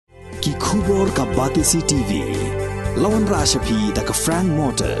Kubor ka Batisi TV. Lawan Rashapi da ka Frank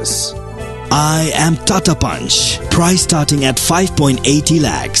Motors. I am Tata Punch. Price starting at 5.80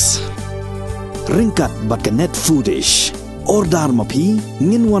 lakhs. Ringkat bat ka net foodish. Ordar mapi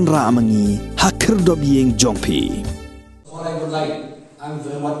nginwan ra amangi hakir dobyeng jongpi. What I would like, I'm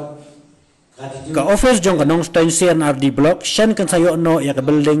very much. Ka Ophis jong ka Nongstoiñ CNRD block shen kan sayo no ya ka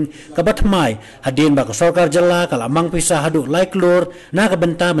building ka Thymmai hadin ba ka Sorkar jala ka Mang pisa hadu like Klur na ka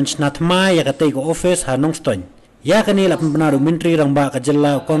benta man Shna Thymmai ya ka tay ka Ophis ha Nongstoiñ ya ka nila pembenadu menteri rang ba ka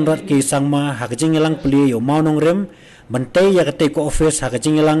jala Konrad ki sangma ha ka jingilang peli yo maunong rem bantay ya ka tay ka Ophis ha ka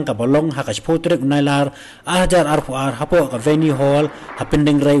jingilang ka bolong ha ka spotrik unailar ajar arfuar hapo ka venue hall ha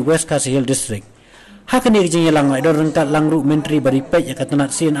pending ray West Castle Hill district. Hakani kijing lang idol rengkat langru menteri bari pej ya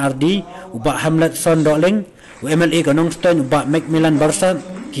katanat CNRD ubak Hamlet Son Doling u MLA ka Nongstoiñ ubak Macmillan Barsat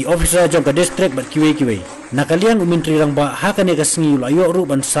ki officer jong ka district bat kiwe nakalian u menteri rang ba hakani ka sengi ula yo ru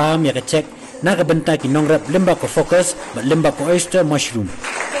ban sam ya ka cek na ka benta ki nongrap limba ko focus bat limba ko oyster mushroom.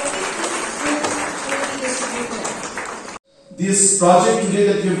 This project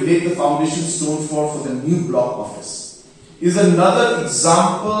today that we have laid the foundation stone for the new block office is another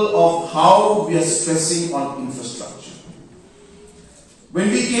example of how we are stressing on infrastructure.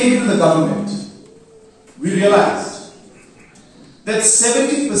 When we came into the government, we realized that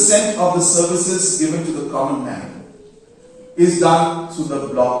 70% of the services given to the common man is done through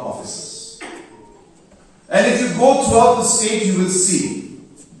the block offices. And if you go throughout the state, you will see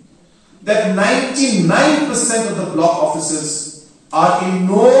that 99% of the block offices are in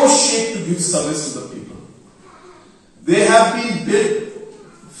no shape to give service to the people. They have been built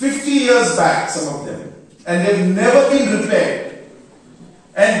 50 years back, some of them, and they've never been repaired.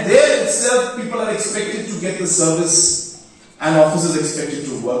 And there itself, people are expected to get the service and officers expected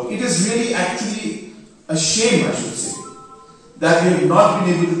to work. It is really actually a shame, I should say, that we have not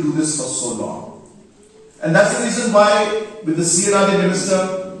been able to do this for so long. And that's the reason why, with the CNRD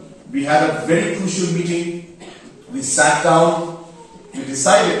Minister, we had a very crucial meeting. We sat down, we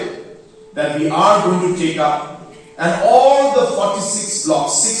decided that we are going to take up. And all the 46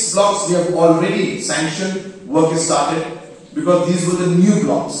 blocks, 6 blocks we have already sanctioned, work is started, because these were the new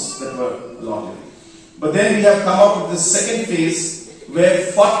blocks that were allotted. But then we have come up with the second phase,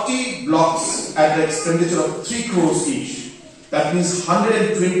 where 40 blocks at the expenditure of 3 crores each, that means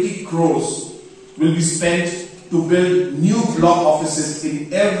 120 crores will be spent to build new block offices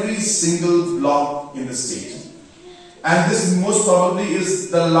in every single block in the state. And this most probably is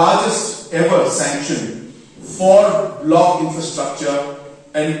the largest ever sanction for block infrastructure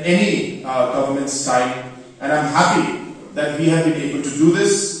in any government's time, and I'm happy that we have been able to do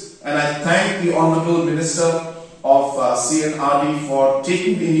this, and I thank the Honourable Minister of CNRD for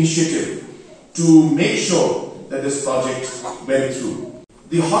taking the initiative to make sure that this project went through.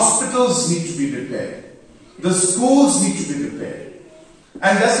 The hospitals need to be repaired, the schools need to be repaired,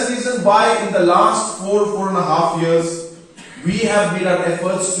 and that's the reason why in the last 4.5 years we have made our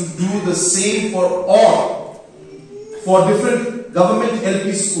efforts to do the same for all. For different government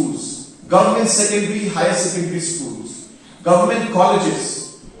LP schools, government secondary, higher secondary schools, government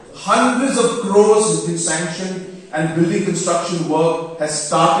colleges, hundreds of crores have been sanctioned and building construction work has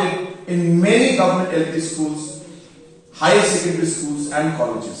started in many government LP schools, higher secondary schools and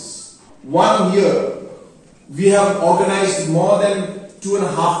colleges. 1 year, we have organized more than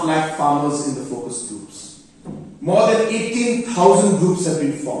 2.5 lakh farmers in the focus groups. More than 18,000 groups have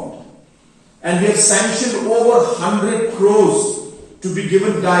been formed. And we have sanctioned over 100 crores to be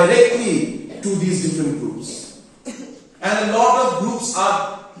given directly to these different groups. And a lot of groups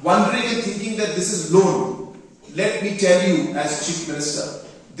are wondering and thinking that this is loan. Let me tell you as Chief Minister,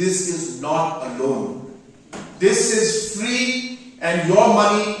 this is not a loan. This is free and your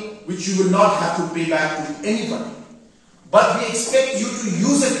money which you will not have to pay back to anybody. But we expect you to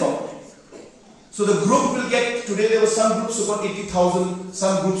use it properly. So the group will get, today there were some groups who got 80,000,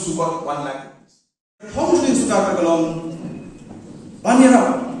 some groups who got 1 lakh. Homeschooling Sorkar kalong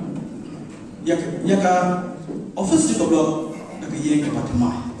banira yaka office di block daga yeng ke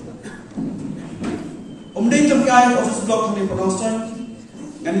Thymmai. Omdei temkai office block ni Nongstoiñ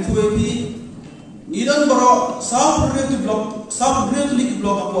ngani tuepi ngidan baro South Realty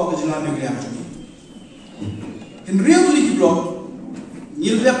block apo ka jila negeri amni. In Realty block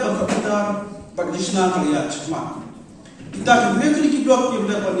nilrep pagkapitar pagdishna kaliya Thymmai. Kita kan Realty block yang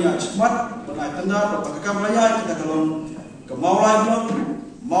berlaku Thymmai. Naik tanda, pakakam raya kita kalon ke Maulai blok,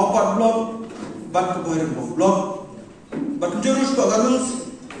 Maupat blok, bat ke Boyren blok, bat ke Jurus ke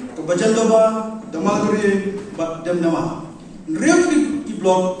Garus, ke Bajandoba, Damalguri, bat Demdama. Real di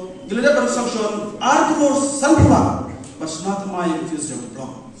blok, gila pada sanction, Arthur Sanpura, bat Shna Thymmai yang fuse jam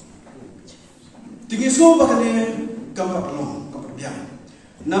blok. Tinggi semua bakal kampak long, kampak biang.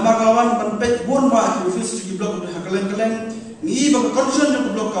 Nama kawan penpek buan ba ki office ki blok dah kaleng-kaleng ni ba condition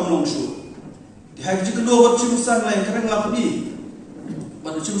yang blok kam long show. Di hak ji kedua buat cimusan lain kereng lapdi.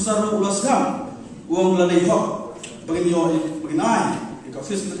 Ba cimusan ru ulas gam. Uang lalai hok bagi yo bagi nai di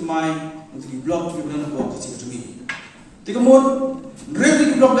office Thymmai untuk di blok ki benar buat ki cimi. Tiga mod rem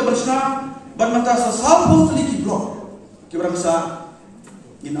di blok da Shna ban mata sa salpon ki blok. Ki berangsa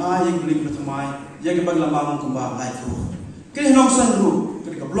in ai yang beli Thymmai ya ke bang lamang kembang like Klur. Kini Nongstoiñ ru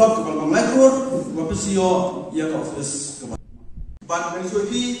ketika blog ke bang like Klur, Ophis yo ya ke Ophis ke bang. Ban bang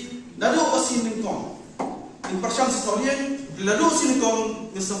suipi nado osin ningkong. In persian historian dilado osin ningkong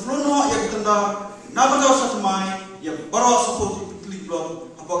Mr. Flono ya ke tenda nabado sa Thymmai ya baro support klik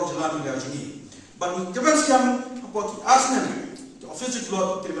blog apa ke jalan dia jini. Ban keban siam apa ki asnen ke Ophis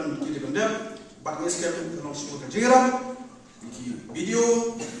blog keban dem ban ngeskem ke Nongstoiñ ke jiran video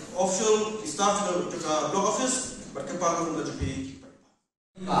official staff ke blog Ophis berkepala untuk jadi.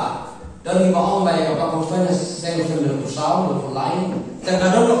 Dan di bawah mereka Nongstoiñ saya sudah berusaha untuk lain.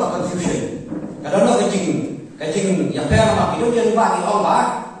 Terkadang ada confusion. Kadang ada kecing yang pernah mak hidup yang bagi orang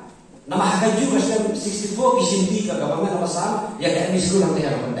nama hak juga sistem 64 kisimpi ke government nama sam yang ada di seluruh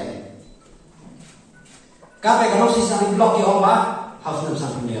negara penting. Kapai kalau sisa di blok di orang harus nam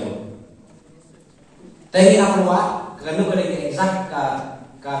sang dunia. Tapi apa buat? Kerana kalau exact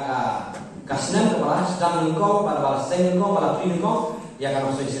Shna kepala sedang ningkong pada setengah ningkong pada tri ningkong ya kan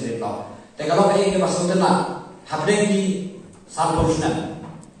masuk di blok. Tapi kalau kayak kita masuk tenang, habis di sampul Shna.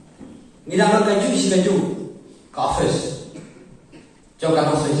 Ngidang kaju isi kaju ke Ophis.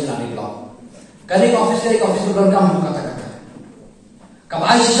 Coba masuk di blok. Kali ke Ophis itu berendam kata-kata. Kamu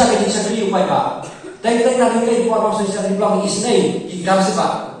sisa kaju sisa kaju upaya pak. Tapi nanti kaju buat masuk di blok isnei kita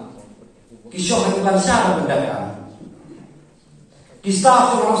sebab kisah yang bukan siapa mendapat.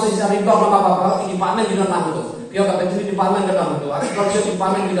 Kita orang sejarah blok apa di department di dalam itu. Pihak KPT di department di dalam itu. Agriculture di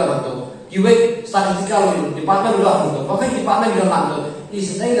department di dalam itu. QA statistikal di department di dalam itu. Pokoknya di department di dalam itu.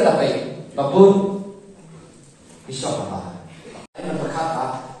 Ini tidak baik. Babun bisa apa? Ini berkata,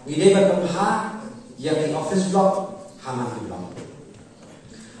 ide berkata yang di Ophis blok haman di blok.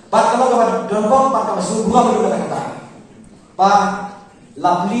 Pak kalau dalam blok pak kalau semua baru berkata, pak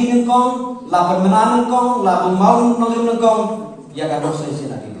lapli nengkong, lapar menan nengkong, lapar mau nengkong. Ya kan Nongstoiñ sih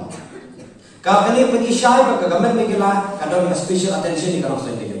nanti blog. Kalau ini pengisai berkegaman mengira kadang ada special attention di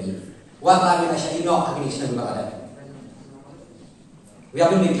Nongstoiñ ini. Wata kita syai no akhirnya Shna juga ada. We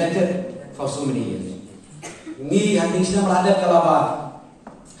have been neglected for so many years. Ni akhirnya Shna beradab kalau apa?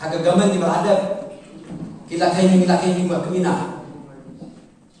 Hak kegaman di beradab. Kita kaini buat kemina.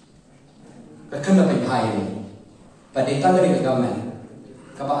 Berkena penghai ini. Pada itu dari kegaman.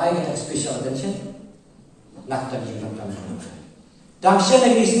 Kalau ayat kita special attention, nak terjadi dalam dan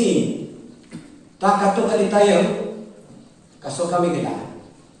Shna di sini tak kata kali tayo kaso kami kena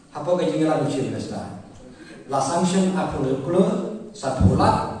apa kejingan lucu besar la sanction apa Klur satu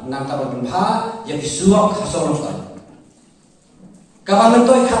bulan nang tabar bemha yang disuap kaso Nongstoiñ government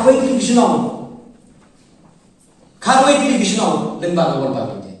to kawai di Shna lembaga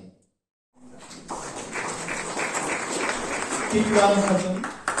warga kita.